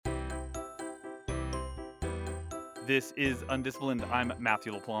This is Undisciplined. I'm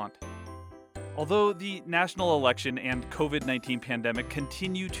Matthew LaPlante. Although the national election and COVID-19 pandemic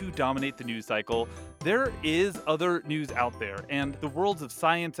continue to dominate the news cycle, there is other news out there, and the worlds of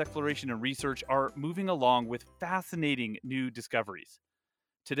science, exploration, and research are moving along with fascinating new discoveries.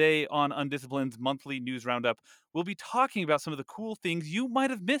 Today on Undisciplined's monthly news roundup, we'll be talking about some of the cool things you might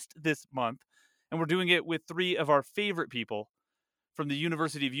have missed this month, and we're doing it with three of our favorite people from the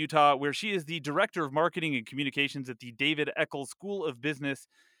University of Utah, where she is the Director of Marketing and Communications at the David Eccles School of Business.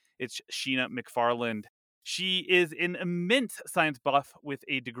 It's Sheena McFarland. She is an immense science buff with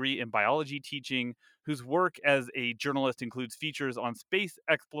a degree in biology teaching, whose work as a journalist includes features on space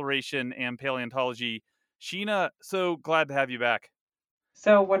exploration and paleontology. Sheena, so glad to have you back.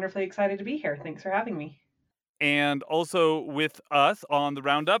 So wonderfully excited to be here. Thanks for having me. And also with us on the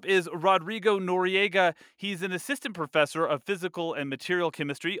roundup is Rodrigo Noriega. He's an assistant professor of physical and material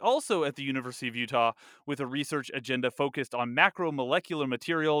chemistry, also at the University of Utah, with a research agenda focused on macromolecular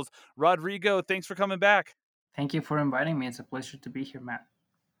materials. Rodrigo, thanks for coming back. Thank you for inviting me. It's a pleasure to be here, Matt.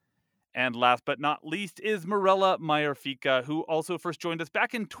 And last but not least is Mirella Meyer-Fika, who also first joined us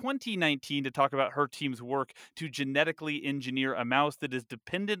back in 2019 to talk about her team's work to genetically engineer a mouse that is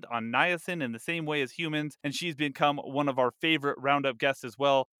dependent on niacin in the same way as humans, and she's become one of our favorite Roundup guests as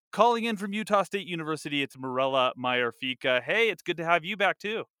well. Calling in from Utah State University, it's Mirella Meyer-Fika. Hey, it's good to have you back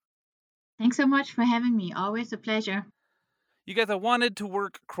too. Thanks so much for having me. Always a pleasure. You guys, I wanted to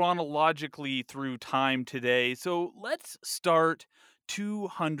work chronologically through time today, so let's start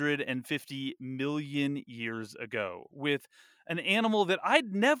 250 million years ago with an animal that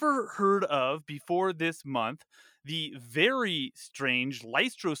I'd never heard of before this month, the very strange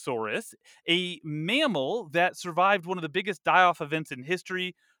Lystrosaurus, a mammal that survived one of the biggest die-off events in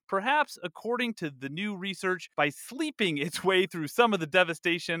history, perhaps according to the new research, by sleeping its way through some of the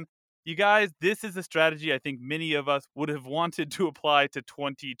devastation. You guys, this is a strategy I think many of us would have wanted to apply to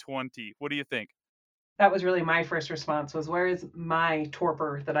 2020. What do you think? That was really my first response was, where is my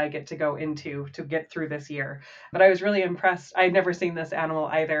torpor that I get to go into to get through this year? But I was really impressed. I'd never seen this animal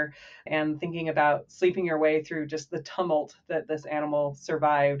either. And thinking about sleeping your way through just the tumult that this animal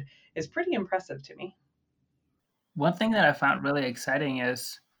survived is pretty impressive to me. One thing that I found really exciting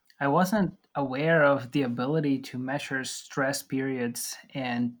is I wasn't aware of the ability to measure stress periods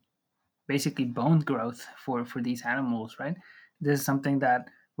and basically bone growth for these animals, right? This is something that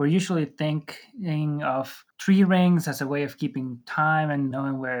we're usually thinking of tree rings as a way of keeping time and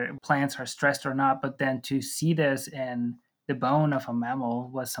knowing where plants are stressed or not. But then to see this in the bone of a mammal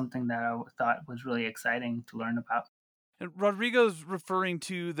was something that I thought was really exciting to learn about. And Rodrigo's referring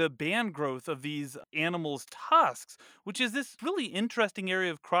to the band growth of these animals' tusks, which is this really interesting area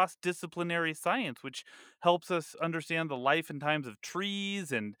of cross-disciplinary science, which helps us understand the life and times of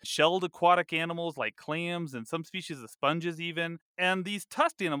trees and shelled aquatic animals like clams and some species of sponges even. And these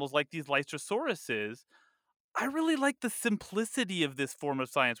tusked animals like these Lystrosaurus, I really like the simplicity of this form of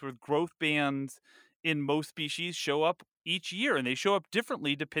science where growth bands in most species show up each year and they show up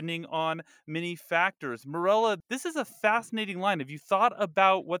differently depending on many factors. Morella, this is a fascinating line. Have you thought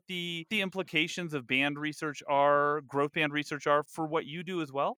about what the implications of band research are, growth band research are for what you do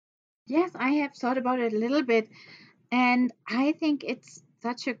as well? Yes, I have thought about it a little bit, and I think it's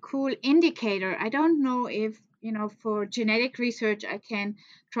such a cool indicator. I don't know if, for genetic research, I can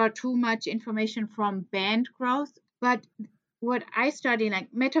draw too much information from band growth, but what I study, like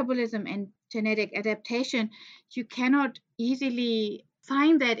metabolism and genetic adaptation, you cannot easily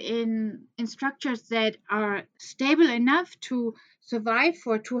find that in structures that are stable enough to survive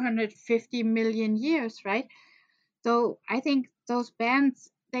for 250 million years, right? So I think those bands,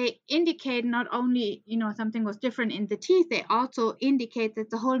 they indicate not only, something was different in the teeth, they also indicate that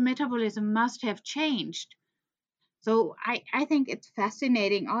the whole metabolism must have changed. So I think it's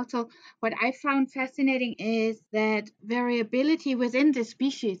fascinating. Also, what I found fascinating is that variability within the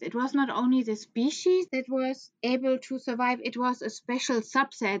species. It was not only the species that was able to survive, it was a special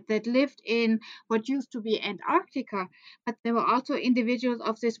subset that lived in what used to be Antarctica. But there were also individuals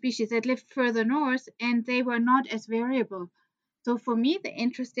of the species that lived further north and they were not as variable. So for me, the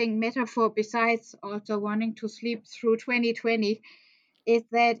interesting metaphor, besides also wanting to sleep through 2020, is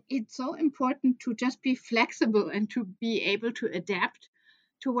that it's so important to just be flexible and to be able to adapt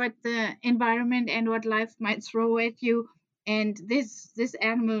to what the environment and what life might throw at you. And this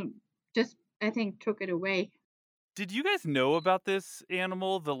animal just, I think, took it away. Did you guys know about this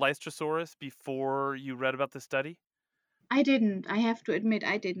animal, the Lystrosaurus, before you read about the study? I didn't. I have to admit,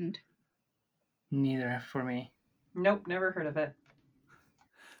 I didn't. Neither for me. Nope, never heard of it.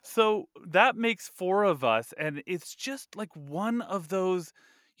 So that makes four of us, and it's just like one of those,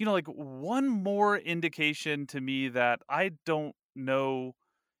 like one more indication to me that I don't know,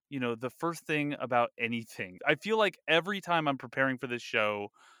 the first thing about anything. I feel like every time I'm preparing for this show,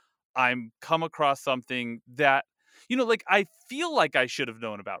 I'm come across something that, like I feel like I should have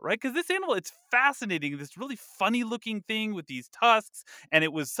known about, right? Because this animal, it's fascinating. This really funny looking thing with these tusks, and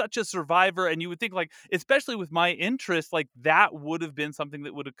it was such a survivor. And you would think, like, especially with my interest, like that would have been something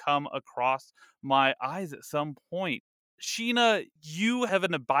that would have come across my eyes at some point. Sheena, you have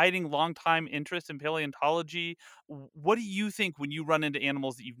an abiding long time interest in paleontology. What do you think when you run into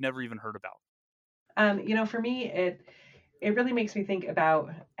animals that you've never even heard about? For me, it really makes me think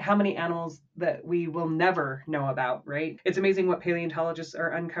about how many animals that we will never know about, right? It's amazing what paleontologists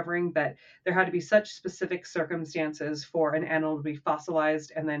are uncovering, but there had to be such specific circumstances for an animal to be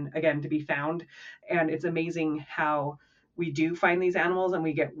fossilized and then again to be found. And it's amazing how we do find these animals and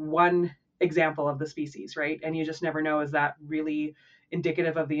we get one example of the species, right? And you just never know, is that really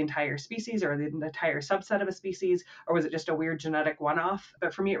indicative of the entire species or the entire subset of a species, or was it just a weird genetic one-off?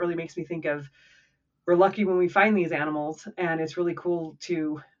 But for me, it really makes me think of, we're lucky when we find these animals, and it's really cool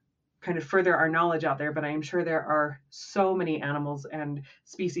to kind of further our knowledge out there. But I am sure there are so many animals and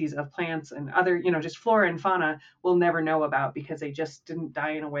species of plants and other, just flora and fauna we'll never know about because they just didn't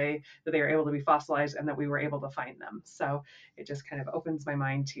die in a way that they were able to be fossilized and that we were able to find them. So it just kind of opens my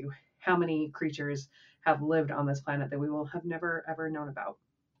mind to how many creatures have lived on this planet that we will have never ever known about.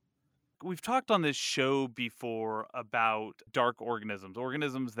 We've talked on this show before about dark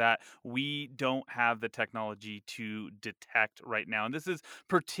organisms that we don't have the technology to detect right now. And this is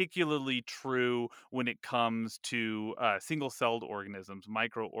particularly true when it comes to single celled organisms,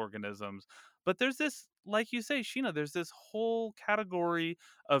 microorganisms. But there's this, like you say, Sheena, there's this whole category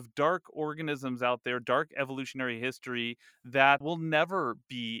of dark organisms out there, dark evolutionary history that we'll never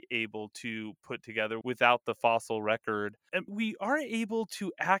be able to put together without the fossil record. And we are able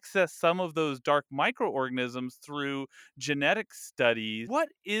to access some of those dark microorganisms through genetic studies. What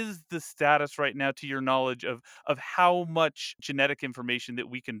is the status right now, to your knowledge, of how much genetic information that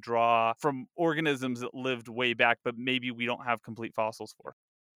we can draw from organisms that lived way back, but maybe we don't have complete fossils for?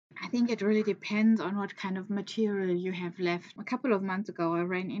 I think it really depends on what kind of material you have left. A couple of months ago, I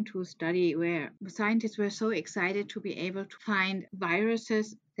ran into a study where scientists were so excited to be able to find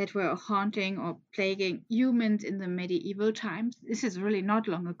viruses that were haunting or plaguing humans in the medieval times. This is really not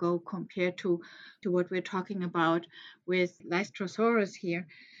long ago compared to what we're talking about with Lystrosaurus here.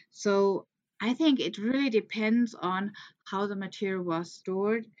 So I think it really depends on how the material was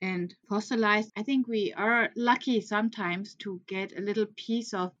stored and fossilized. I think we are lucky sometimes to get a little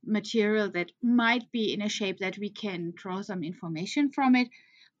piece of material that might be in a shape that we can draw some information from it,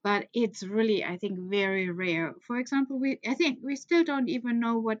 but it's really, I think, very rare. For example, I think we still don't even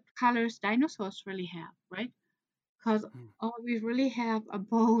know what colors dinosaurs really have, right? Because all we really have are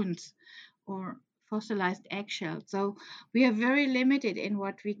bones or fossilized eggshells. So we are very limited in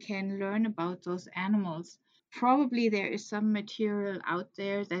what we can learn about those animals. Probably there is some material out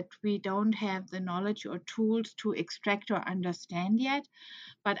there that we don't have the knowledge or tools to extract or understand yet.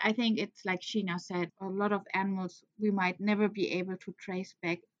 But I think it's like Sheena said, a lot of animals we might never be able to trace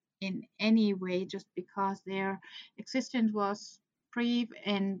back in any way just because their existence was brief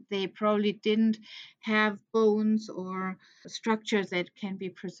and they probably didn't have bones or structures that can be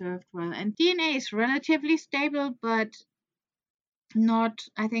preserved well. And DNA is relatively stable, but not,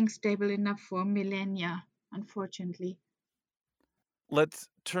 I think, stable enough for millennia, unfortunately. Let's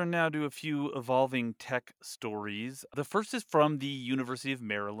turn now to a few evolving tech stories. The first is from the University of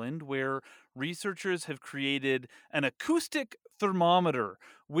Maryland, where researchers have created an acoustic thermometer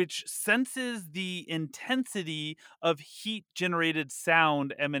which senses the intensity of heat generated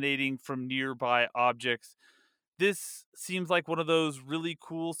sound emanating from nearby objects. This seems like one of those really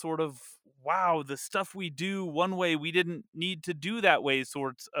cool sort of, wow, the stuff we do one way we didn't need to do that way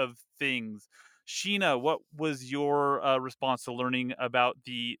sorts of things. Sheena, what was your response to learning about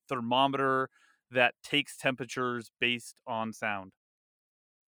the thermometer that takes temperatures based on sound?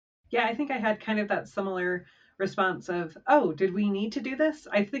 Yeah, I think I had kind of that similar response of, oh, did we need to do this?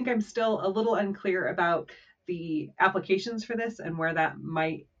 I think I'm still a little unclear about the applications for this and where that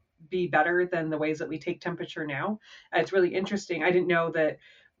might be better than the ways that we take temperature now. It's really interesting. I didn't know that.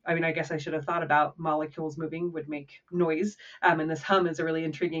 I mean, I guess I should have thought about molecules moving would make noise. And this hum is a really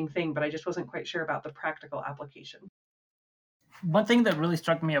intriguing thing, but I just wasn't quite sure about the practical application. One thing that really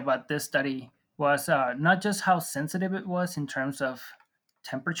struck me about this study was not just how sensitive it was in terms of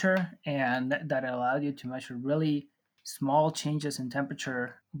temperature, and that it allowed you to measure really small changes in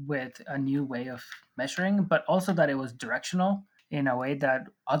temperature with a new way of measuring, but also that it was directional in a way that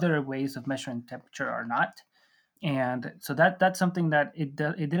other ways of measuring temperature are not. And so that's something that it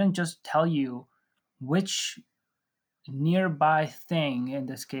didn't just tell you which nearby thing, in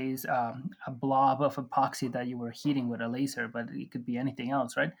this case, a blob of epoxy that you were heating with a laser, but it could be anything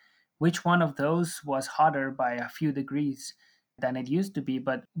else, right? Which one of those was hotter by a few degrees than it used to be,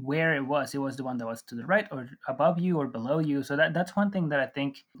 but where it was the one that was to the right or above you or below you. So that's one thing that I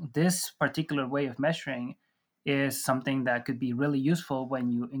think this particular way of measuring is something that could be really useful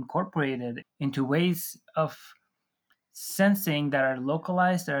when you incorporate it into ways of sensing that are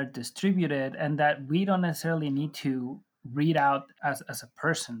localized, that are distributed, and that we don't necessarily need to read out as a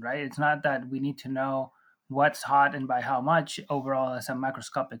person, right? It's not that we need to know what's hot and by how much overall as a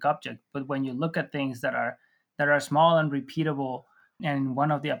macroscopic object, but when you look at things that are small and repeatable, and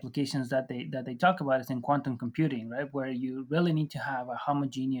one of the applications that they talk about is in quantum computing, right, where you really need to have a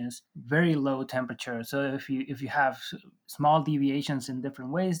homogeneous, very low temperature. So if you have small deviations in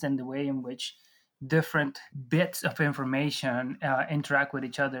different ways, then the way in which different bits of information interact with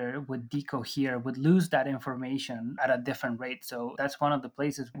each other would decohere, would lose that information at a different rate. So that's one of the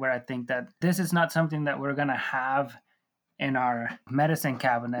places where I think that this is not something that we're going to have in our medicine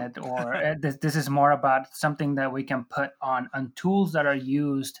cabinet, or this is more about something that we can put on tools that are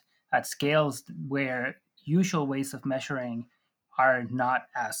used at scales where usual ways of measuring are not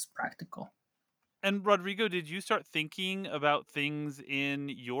as practical. And Rodrigo, did you start thinking about things in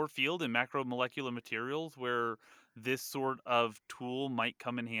your field in macromolecular materials where this sort of tool might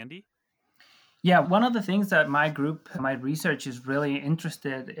come in handy? Yeah, one of the things that my group, my research is really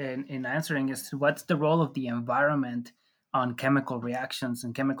interested in answering is what's the role of the environment on chemical reactions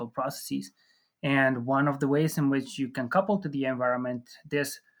and chemical processes. And one of the ways in which you can couple to the environment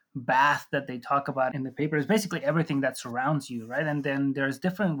this bath that they talk about in the paper is basically everything that surrounds you, right? And then there's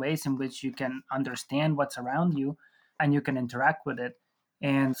different ways in which you can understand what's around you and you can interact with it.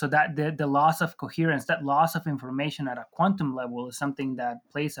 And so that the loss of coherence, that loss of information at a quantum level is something that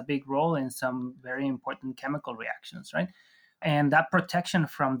plays a big role in some very important chemical reactions, right? And that protection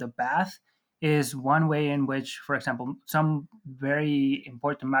from the bath is one way in which, for example, some very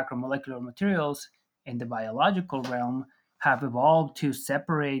important macromolecular materials in the biological realm have evolved to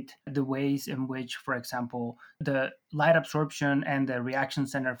separate the ways in which, for example, the light absorption and the reaction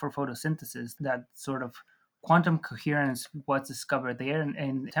center for photosynthesis, that sort of quantum coherence was discovered there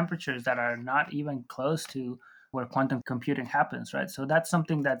in temperatures that are not even close to where quantum computing happens, right? So that's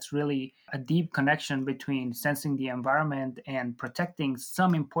something that's really a deep connection between sensing the environment and protecting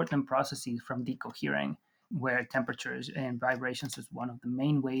some important processes from decohering, where temperatures and vibrations is one of the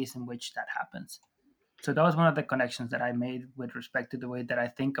main ways in which that happens. So that was one of the connections that I made with respect to the way that I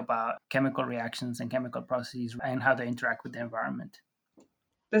think about chemical reactions and chemical processes and how they interact with the environment.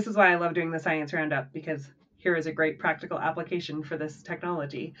 This is why I love doing the Science Roundup, because here is a great practical application for this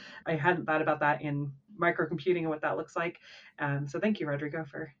technology. I hadn't thought about that in microcomputing and what that looks like. So thank you, Rodrigo,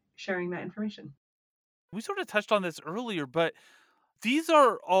 for sharing that information. We sort of touched on this earlier, but these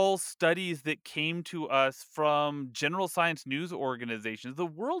are all studies that came to us from general science news organizations. The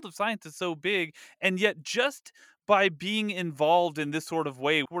world of science is so big, and yet just by being involved in this sort of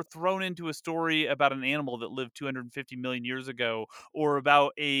way, we're thrown into a story about an animal that lived 250 million years ago, or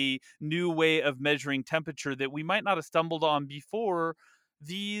about a new way of measuring temperature that we might not have stumbled on before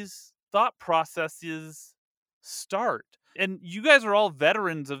these thought processes start. And you guys are all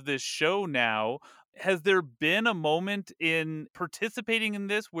veterans of this show now. Has there been a moment in participating in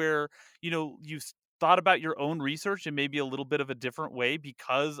this where, you've thought about your own research in maybe a little bit of a different way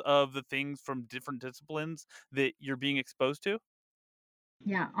because of the things from different disciplines that you're being exposed to?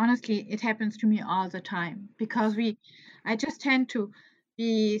 Yeah, honestly, it happens to me all the time because I just tend to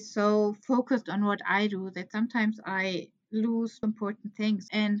be so focused on what I do that sometimes I lose important things.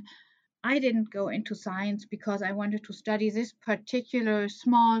 And I didn't go into science because I wanted to study this particular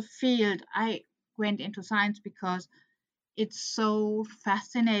small field. I went into science because it's so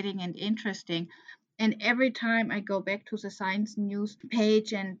fascinating and interesting. And every time I go back to the science news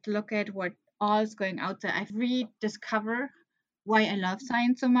page and look at what all is going out there, I rediscover why I love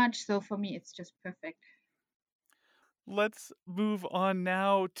science so much. So for me, it's just perfect. Let's move on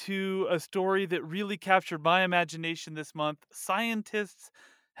now to a story that really captured my imagination this month. Scientists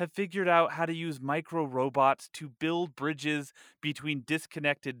have figured out how to use micro robots to build bridges between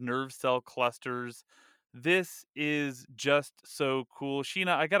disconnected nerve cell clusters. This is just so cool.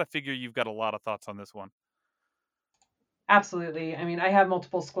 Sheena, I got to figure you've got a lot of thoughts on this one. Absolutely. I mean, I have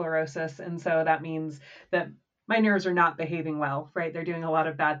multiple sclerosis, and so that means that my nerves are not behaving well, right? They're doing a lot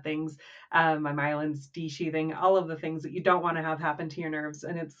of bad things. My myelin's desheathing, all of the things that you don't want to have happen to your nerves.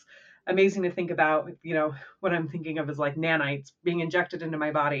 And it's amazing to think about, what I'm thinking of is like nanites being injected into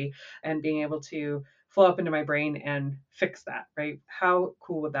my body and being able to flow up into my brain and fix that, right? How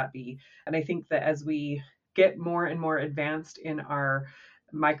cool would that be? And I think that as we get more and more advanced in our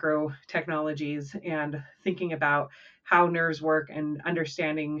micro technologies and thinking about how nerves work and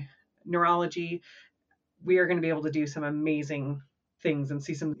understanding neurology, we are going to be able to do some amazing things and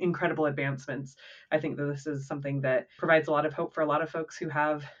see some incredible advancements. I think that this is something that provides a lot of hope for a lot of folks who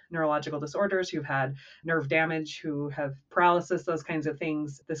have neurological disorders, who've had nerve damage, who have paralysis, those kinds of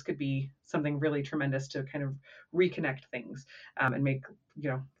things. This could be something really tremendous to kind of reconnect things and make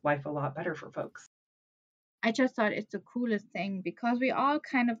life a lot better for folks. I just thought it's the coolest thing because we all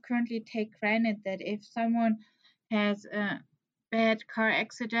kind of currently take granted that if someone has a bad car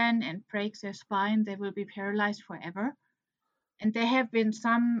accident and breaks their spine, they will be paralyzed forever. And there have been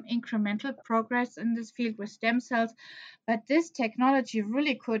some incremental progress in this field with stem cells, but this technology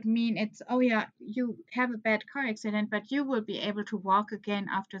really could mean it's, oh yeah, you have a bad car accident, but you will be able to walk again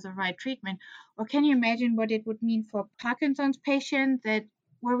after the right treatment. Or can you imagine what it would mean for Parkinson's patient that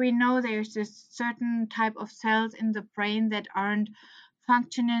where we know there's this certain type of cells in the brain that aren't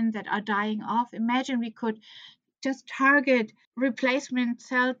functioning, that are dying off? Imagine we could just target replacement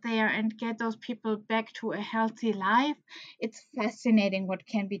cell there and get those people back to a healthy life. It's fascinating what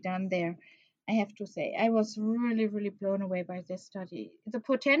can be done there. I have to say, I was really, really blown away by this study. The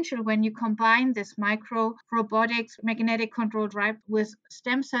potential when you combine this micro robotics, magnetic controlled drive with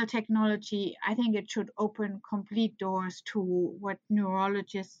stem cell technology, I think it should open complete doors to what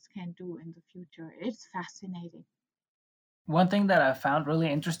neurologists can do in the future. It's fascinating. One thing that I found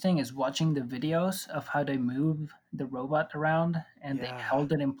really interesting is watching the videos of how they move the robot around and they Yeah.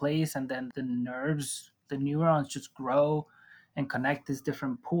 hold it in place, and then the nerves, the neurons just grow and connect these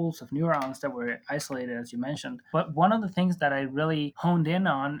different pools of neurons that were isolated, as you mentioned. But one of the things that I really honed in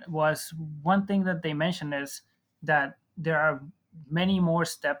on was one thing that they mentioned is that there are many more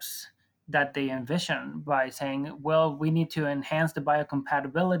steps that they envision by saying, well, we need to enhance the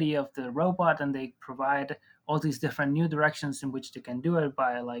biocompatibility of the robot, and they provide all these different new directions in which they can do it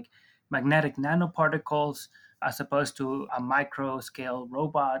by like magnetic nanoparticles as opposed to a micro scale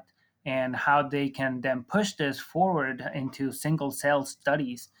robot, and how they can then push this forward into single cell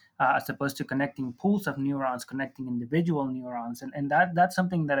studies as opposed to connecting pools of neurons, connecting individual neurons. And that's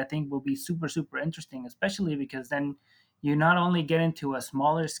something that I think will be super, super interesting, especially because then you not only get into a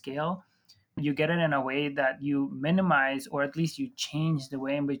smaller scale, you get it in a way that you minimize, or at least you change the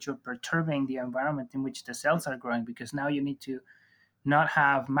way in which you're perturbing the environment in which the cells are growing, because now you need to not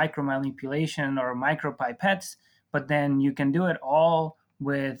have micro manipulation or micro pipettes, but then you can do it all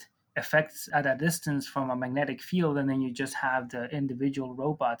with effects at a distance from a magnetic field, and then you just have the individual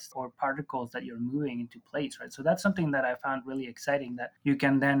robots or particles that you're moving into place, right? So that's something that I found really exciting, that you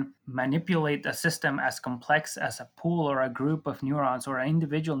can then manipulate a system as complex as a pool or a group of neurons or an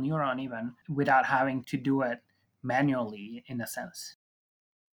individual neuron even, without having to do it manually in a sense.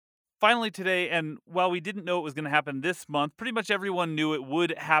 Finally today, and while we didn't know it was going to happen this month, pretty much everyone knew it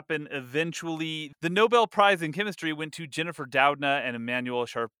would happen eventually. The Nobel Prize in Chemistry went to Jennifer Doudna and Emmanuel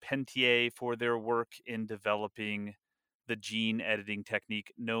Charpentier for their work in developing the gene editing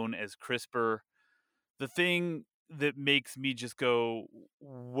technique known as CRISPR. The thing that makes me just go,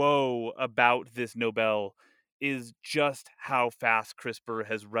 whoa, about this Nobel is just how fast CRISPR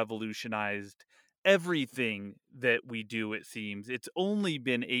has revolutionized everything that we do, it seems. It's only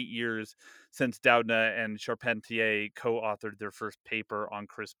been 8 years since Doudna and Charpentier co-authored their first paper on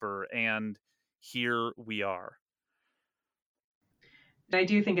CRISPR, and here we are. I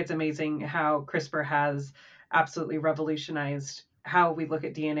do think it's amazing how CRISPR has absolutely revolutionized how we look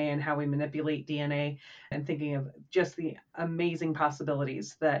at DNA and how we manipulate DNA, and thinking of just the amazing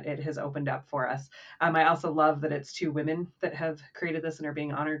possibilities that it has opened up for us. I also love that it's 2 women that have created this and are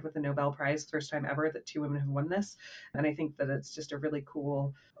being honored with the Nobel Prize. First time ever that 2 women have won this. And I think that it's just a really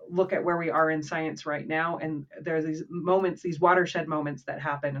cool look at where we are in science right now. And there's these moments, these watershed moments that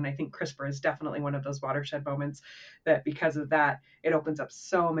happen. And I think CRISPR is definitely one of those watershed moments that because of that, it opens up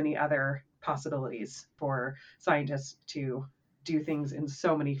so many other possibilities for scientists to do things in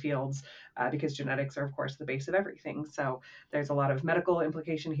so many fields, because genetics are, of course, the base of everything. So there's a lot of medical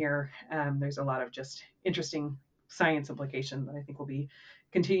implication here. There's a lot of just interesting science implication that I think will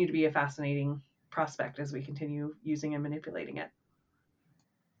continue to be a fascinating prospect as we continue using and manipulating it.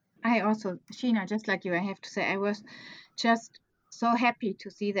 I also, Sheena, just like you, I have to say, I was just so happy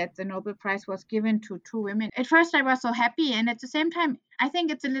to see that the Nobel Prize was given to 2 women. At first, I was so happy, and at the same time, I think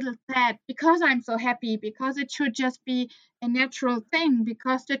it's a little sad because I'm so happy, because it should just be a natural thing,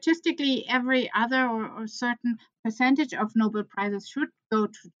 because statistically, every other or certain percentage of Nobel Prizes should go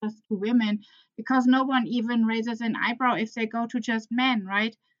to just 2 women, because no one even raises an eyebrow if they go to just men,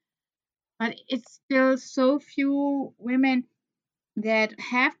 right? but it's still so few women that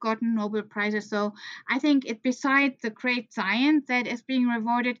have gotten Nobel Prizes. So I think it, besides the great science that is being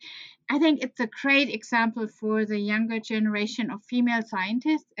rewarded, I think it's a great example for the younger generation of female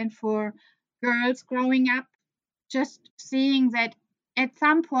scientists and for girls growing up, just seeing that at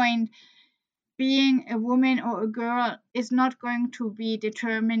some point being a woman or a girl is not going to be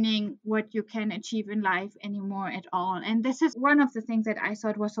determining what you can achieve in life anymore at all. And this is one of the things that I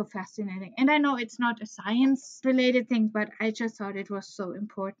thought was so fascinating. And I know it's not a science related thing, but I just thought it was so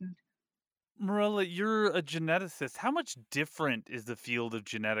important. Marilla, you're a geneticist. How much different is the field of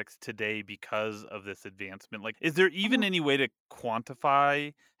genetics today because of this advancement? Like, is there even any way to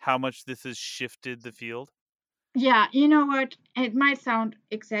quantify how much this has shifted the field? Yeah, you know what? It might sound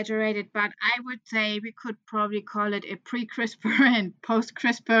exaggerated, but I would say we could probably call it a pre CRISPR and post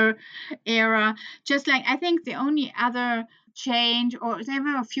CRISPR era. Just like I think the only other change, or there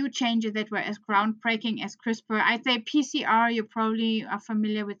were a few changes that were as groundbreaking as CRISPR. I'd say PCR, you probably are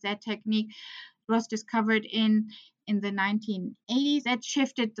familiar with that technique, was discovered in the 1980s. That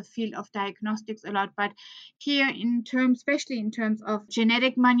shifted the field of diagnostics a lot. But here, in terms, especially in terms of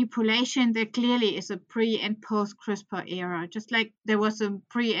genetic manipulation, there clearly is a pre and post CRISPR era, just like there was a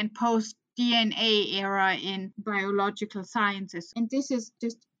pre and post DNA era in biological sciences. And this is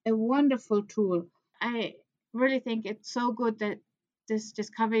just a wonderful tool. I really think it's so good that this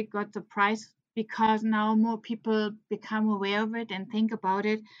discovery got the prize because now more people become aware of it and think about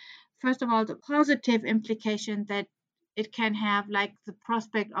it. First of all, the positive implication that it can have, like the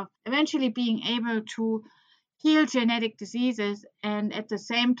prospect of eventually being able to heal genetic diseases, and at the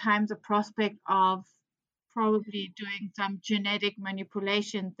same time, the prospect of probably doing some genetic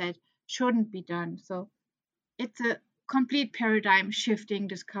manipulation that shouldn't be done. So it's a complete paradigm shifting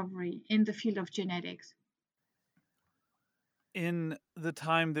discovery in the field of genetics. In the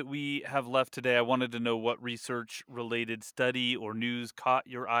time that we have left today, I wanted to know what research related study or news caught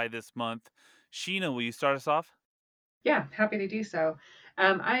your eye this month. Sheena, will you start us off? Yeah, happy to do so.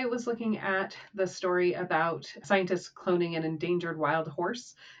 I was looking at the story about scientists cloning an endangered wild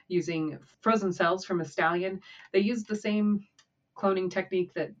horse using frozen cells from a stallion. They used the same cloning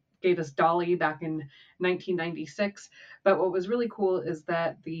technique that gave us Dolly back in 1996. But what was really cool is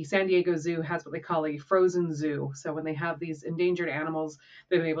that the San Diego Zoo has what they call a frozen zoo. So when they have these endangered animals,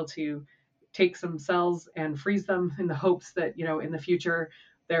 they've been able to take some cells and freeze them in the hopes that, in the future,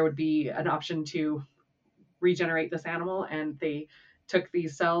 there would be an option to regenerate this animal. And they took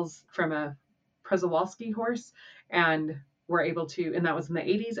these cells from a Przewalski horse and were able to, and that was in the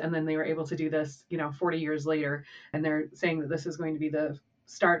 80s. And then they were able to do this, 40 years later. And they're saying that this is going to be the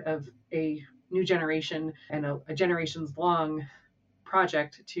start of a new generation and a generations long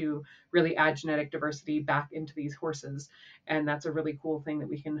project to really add genetic diversity back into these horses. And that's a really cool thing that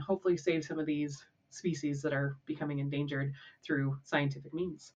we can hopefully save some of these species that are becoming endangered through scientific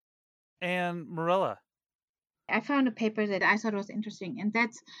means. And Marilla. I found a paper that I thought was interesting, and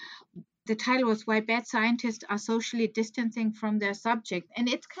that's the title was Why Bad Scientists Are Socially Distancing from Their Subject. And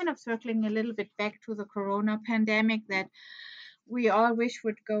it's kind of circling a little bit back to the corona pandemic that we all wish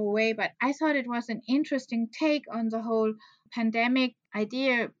would go away. But I thought it was an interesting take on the whole pandemic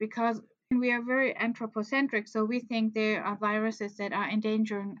idea because we are very anthropocentric. So we think there are viruses that are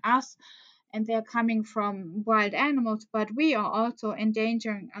endangering us and they're coming from wild animals, but we are also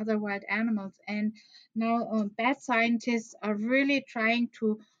endangering other wild animals. And now bad scientists are really trying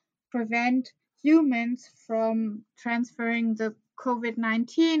to prevent humans from transferring the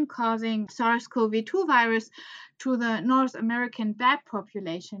COVID-19 causing SARS-CoV-2 virus to the North American bat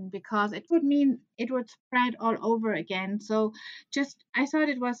population because it would mean it would spread all over again. So just I thought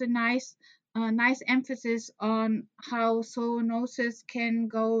it was a nice emphasis on how zoonosis can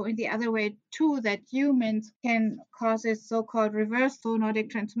go in the other way too, that humans can cause this so-called reverse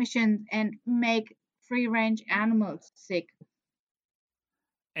zoonotic transmission and make free-range animals sick.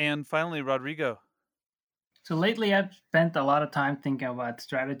 And finally, Rodrigo. So lately, I've spent a lot of time thinking about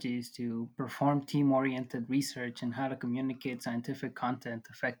strategies to perform team oriented research and how to communicate scientific content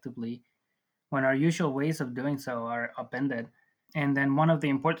effectively when our usual ways of doing so are upended. And then one of the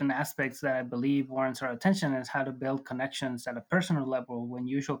important aspects that I believe warrants our attention is how to build connections at a personal level when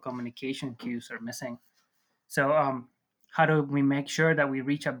usual communication cues are missing. So, how do we make sure that we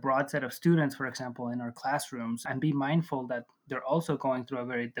reach a broad set of students, for example, in our classrooms, and be mindful that they're also going through a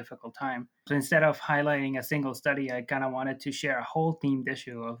very difficult time? So, instead of highlighting a single study, I kind of wanted to share a whole themed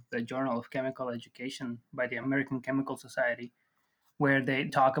issue of the Journal of Chemical Education by the American Chemical Society, where they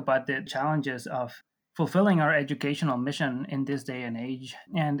talk about the challenges of fulfilling our educational mission in this day and age.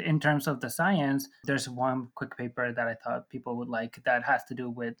 And in terms of the science, there's one quick paper that I thought people would like that has to do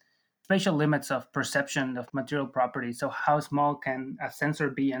with spatial limits of perception of material properties. So how small can a sensor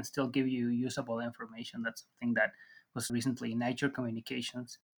be and still give you usable information? That's something that was recently in Nature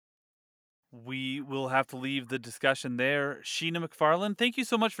Communications. We will have to leave the discussion there. Sheena McFarland, thank you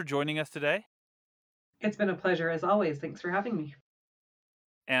so much for joining us today. It's been a pleasure as always. Thanks for having me.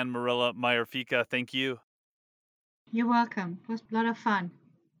 And Marilla Meyer-Fika, thank you. You're welcome. It was a lot of fun.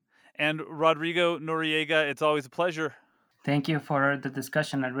 And Rodrigo Noriega, it's always a pleasure. Thank you for the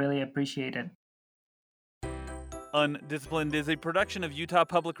discussion. I really appreciate it. Undisciplined is a production of Utah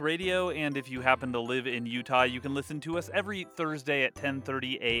Public Radio, and if you happen to live in Utah, you can listen to us every Thursday at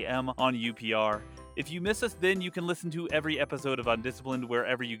 10:30 a.m. on UPR. If you miss us, then you can listen to every episode of Undisciplined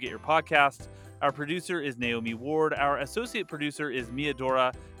wherever you get your podcasts. Our producer is Naomi Ward. Our associate producer is Mia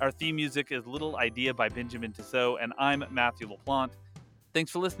Dora. Our theme music is Little Idea by Benjamin Tissot, and I'm Matthew LaPlante.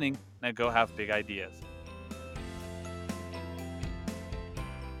 Thanks for listening. Now go have big ideas.